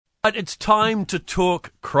But it's time to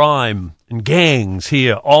talk crime and gangs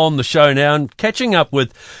here on the show now, and catching up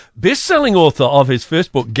with best-selling author of his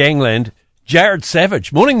first book, Gangland, Jared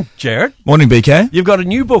Savage. Morning, Jared. Morning, BK. You've got a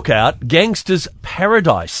new book out, Gangster's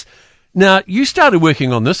Paradise. Now, you started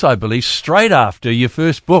working on this, I believe, straight after your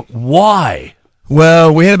first book. Why?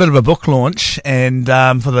 Well, we had a bit of a book launch and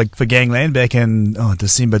for Gangland back in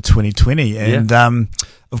December 2020, and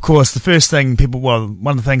of course, the first thing one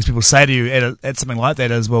of the things people say to you at something like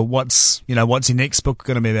that is, well, what's your next book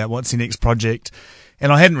going to be about? What's your next project?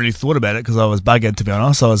 And I hadn't really thought about it because I was buggered, to be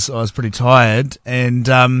honest. I was pretty tired, and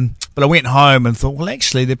but I went home and thought, well,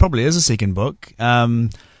 actually, there probably is a second book,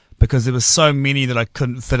 because there were so many that I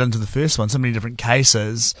couldn't fit into the first one, so many different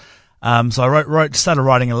cases. So I started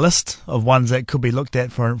writing a list of ones that could be looked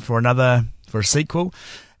at for a sequel,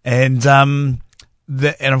 and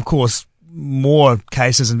of course more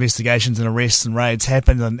cases, investigations, and arrests and raids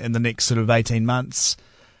happened in the next sort of 18 months,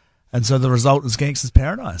 and so the result is Gangster's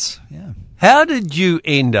Paradise. Yeah. How did you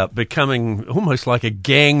end up becoming almost like a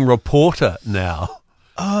gang reporter now?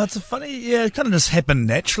 Oh, it kind of just happened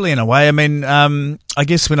naturally in a way. I mean, I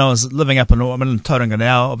guess when I was living up I'm in Tauranga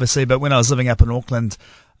now, obviously, but when I was living up in Auckland,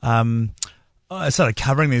 I started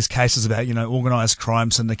covering these cases about, organised crime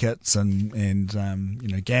syndicates and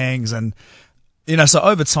gangs, and, so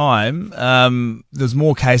over time, there's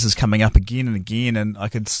more cases coming up again and again, and I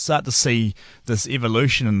could start to see this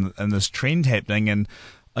evolution and this trend happening. And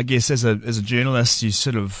I guess as a journalist, you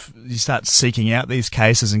start seeking out these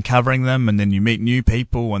cases and covering them, and then you meet new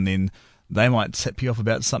people, and then they might tip you off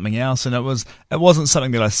about something else. And it wasn't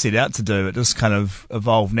something that I set out to do. It just kind of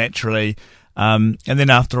evolved naturally. And then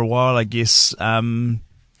after a while, I guess,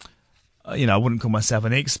 I wouldn't call myself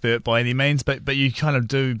an expert by any means, but you kind of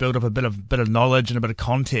do build up a bit of knowledge and a bit of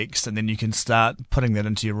context, and then you can start putting that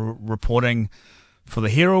into your reporting for the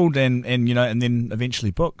Herald and then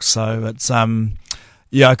eventually books. So it's, I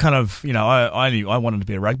kind of, I wanted to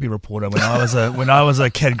be a rugby reporter when I was a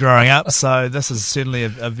kid growing up. So this is certainly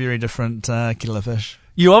a very different kettle of fish.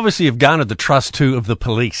 You obviously have garnered the trust, too, of the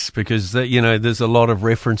police because, there's a lot of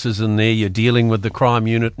references in there. You're dealing with the crime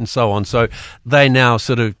unit and so on. So they now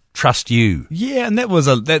sort of trust you. Yeah, and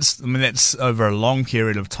that's over a long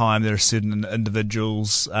period of time. There are certain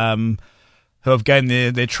individuals who have gained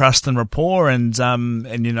their trust and rapport, and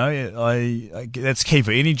that's key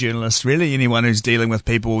for any journalist, really. Anyone who's dealing with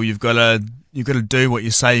people, you've got to do what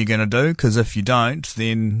you say you're going to do, because if you don't,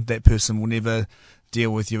 then that person will never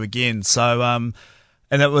deal with you again. So,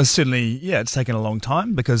 and it was certainly, it's taken a long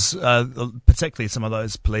time because particularly some of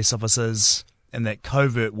those police officers in that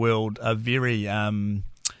covert world are very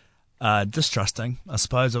distrusting, I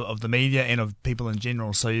suppose, of the media and of people in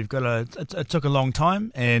general. So you've got to, it took a long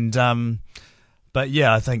time, and but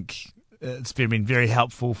I think it's been very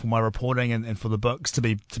helpful for my reporting and for the books to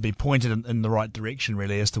be pointed in the right direction,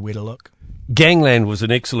 really, as to where to look. Gangland was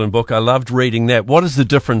an excellent book. I loved reading that. What is the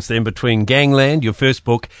difference then between Gangland, your first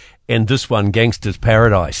book, and this one, Gangster's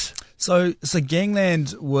Paradise? So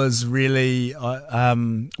Gangland was really,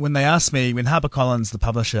 when HarperCollins, the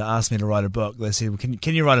publisher, asked me to write a book, they said, well,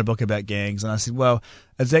 can you write a book about gangs? And I said, well,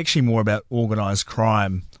 it's actually more about organised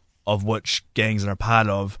crime, of which gangs are a part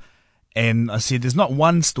of. And I said, there's not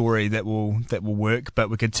one story that will work, but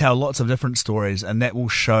we could tell lots of different stories, and that will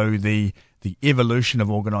show the evolution of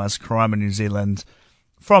organised crime in New Zealand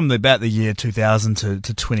from about the year 2000 to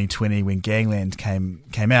 2020, when Gangland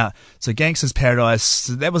came out. So Gangster's Paradise,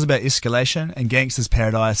 that was about escalation, and Gangster's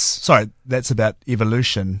Paradise, that's about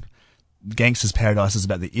evolution. Gangster's Paradise is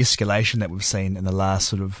about the escalation that we've seen in the last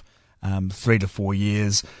sort of 3 to 4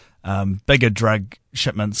 years. Bigger drug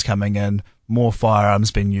shipments coming in, more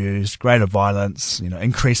firearms being used, greater violence,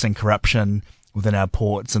 increasing corruption within our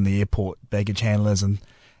ports and the airport baggage handlers,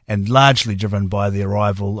 and largely driven by the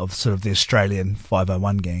arrival of sort of the Australian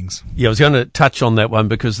 501 gangs. Yeah, I was going to touch on that one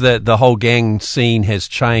because the whole gang scene has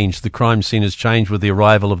changed. The crime scene has changed with the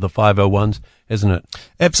arrival of the 501s, hasn't it?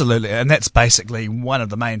 Absolutely, and that's basically one of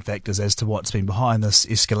the main factors as to what's been behind this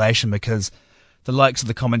escalation, because the likes of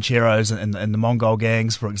the Comancheros and the Mongol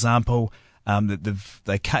gangs, for example,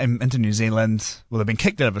 they came into New Zealand. Well, they've been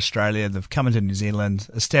kicked out of Australia. They've come into New Zealand,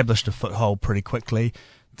 established a foothold pretty quickly.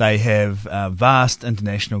 They have vast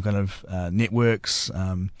international kind of networks.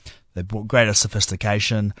 They brought greater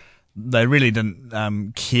sophistication. They really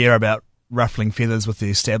didn't care about ruffling feathers with the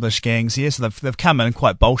established gangs here. So they've come in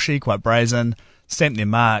quite bolshy, quite brazen, stamped their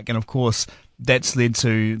mark, and of course that's led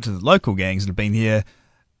to the local gangs that have been here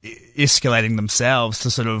escalating themselves to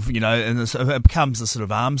sort of, and it becomes a sort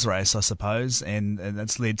of arms race, I suppose, and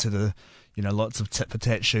it's led to the, lots of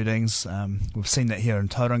tit-for-tat shootings. We've seen that here in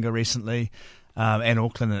Tauranga recently. and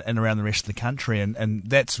Auckland and around the rest of the country, and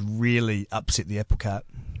that's really upset the apple cart.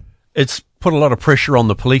 It's put a lot of pressure on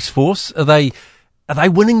the police force. Are they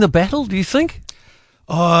winning the battle, do you think?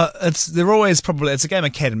 They're always probably, it's a game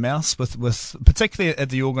of cat and mouse with particularly at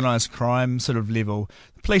the organised crime sort of level.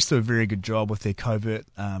 The police do a very good job with their covert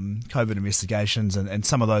investigations, and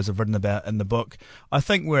some of those I've written about in the book. I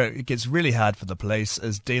think where it gets really hard for the police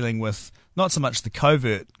is dealing with not so much the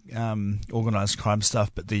covert organised crime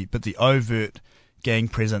stuff, but the overt gang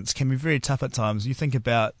presence can be very tough at times. You think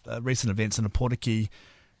about recent events in Opotiki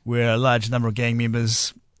where a large number of gang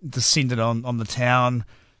members descended on the town.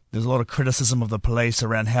 There's a lot of criticism of the police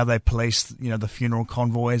around how they policed, the funeral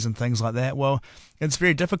convoys and things like that. Well, it's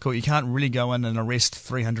very difficult. You can't really go in and arrest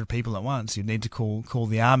 300 people at once. You need to call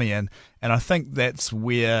the army in, and I think that's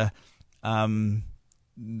where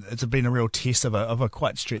it's been a real test of a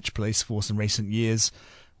quite stretched police force in recent years.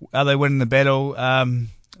 Are they winning the battle?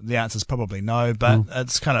 The answer is probably no, but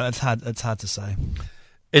it's hard to say.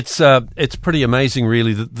 It's pretty amazing,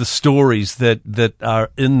 really, the stories that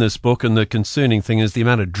are in this book, and the concerning thing is the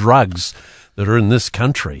amount of drugs that are in this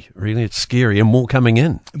country. Really, it's scary, and more coming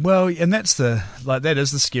in. Well, and that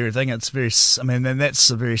is the scary thing. It's and that's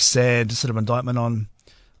a very sad sort of indictment on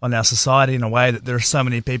our society in a way, that there are so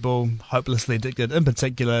many people hopelessly addicted, in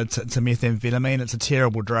particular to methamphetamine. It's a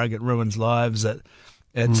terrible drug. It ruins lives. It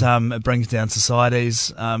brings down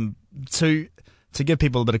societies. To give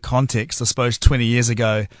people a bit of context, I suppose 20 years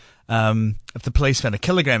ago, if the police found a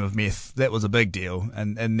kilogram of meth, that was a big deal.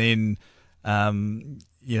 And then,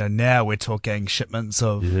 now we're talking shipments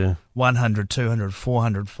of 100, 200,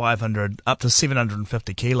 400, 500, up to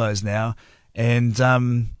 750 kilos now. And,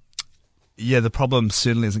 the problem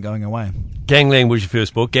certainly isn't going away. Gangland was your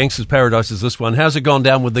first book. Gangster's Paradise is this one. How's it gone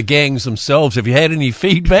down with the gangs themselves? Have you had any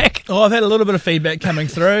feedback? Oh, I've had a little bit of feedback coming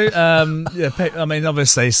through.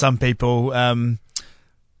 Obviously some people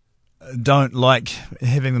don't like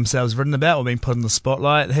having themselves written about or being put in the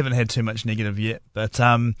spotlight. I haven't had too much negative yet, but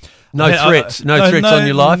no threats on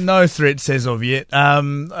your life. No threats as of yet.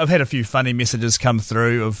 I've had a few funny messages come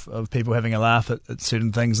through of people having a laugh at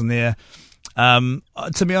certain things in there.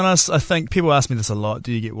 To be honest, I think people ask me this a lot.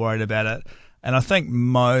 Do you get worried about it? And I think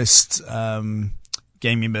most gang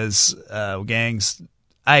members or gangs,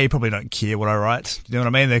 probably don't care what I write. You know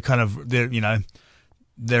what I mean?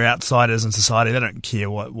 They're outsiders in society. They don't care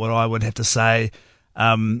what I would have to say.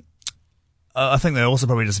 I think they also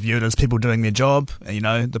probably just view it as people doing their job.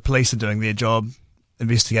 The police are doing their job,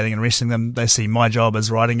 investigating and arresting them. They see my job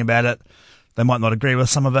as writing about it. They might not agree with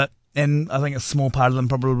some of it. And I think a small part of them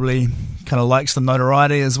probably kind of likes the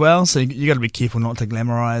notoriety as well. So you got to be careful not to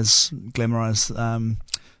glamorize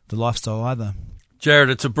the lifestyle either. Jared,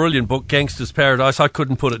 it's a brilliant book, Gangster's Paradise. I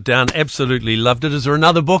couldn't put it down. Absolutely loved it. Is there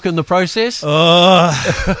another book in the process?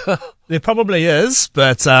 There probably is,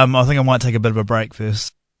 but I think I might take a bit of a break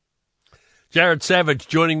first. Jared Savage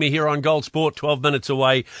joining me here on Gold Sport, 12 minutes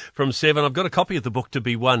away from 7. I've got a copy of the book to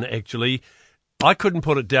be won, actually. I couldn't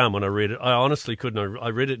put it down when I read it. I honestly couldn't. I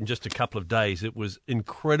read it in just a couple of days. It was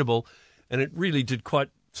incredible, and it really did quite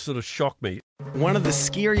sort of shock me. One of the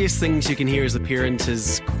scariest things you can hear as a parent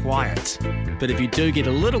is quiet. But if you do get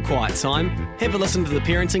a little quiet time, have a listen to The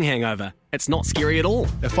Parenting Hangover. It's not scary at all.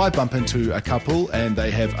 If I bump into a couple and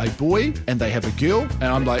they have a boy and they have a girl, and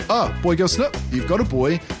I'm like, boy, girl, snip. You've got a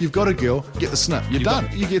boy, you've got a girl, get the snip. You're done.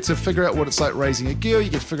 You get to figure out what it's like raising a girl,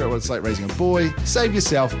 you get to figure out what it's like raising a boy, save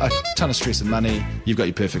yourself a ton of stress and money. You've got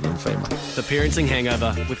your perfect little family. The Parenting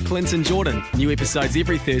Hangover with Clinton Jordan. New episodes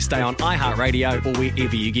every Thursday on iHeartRadio or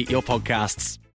wherever you get your podcasts.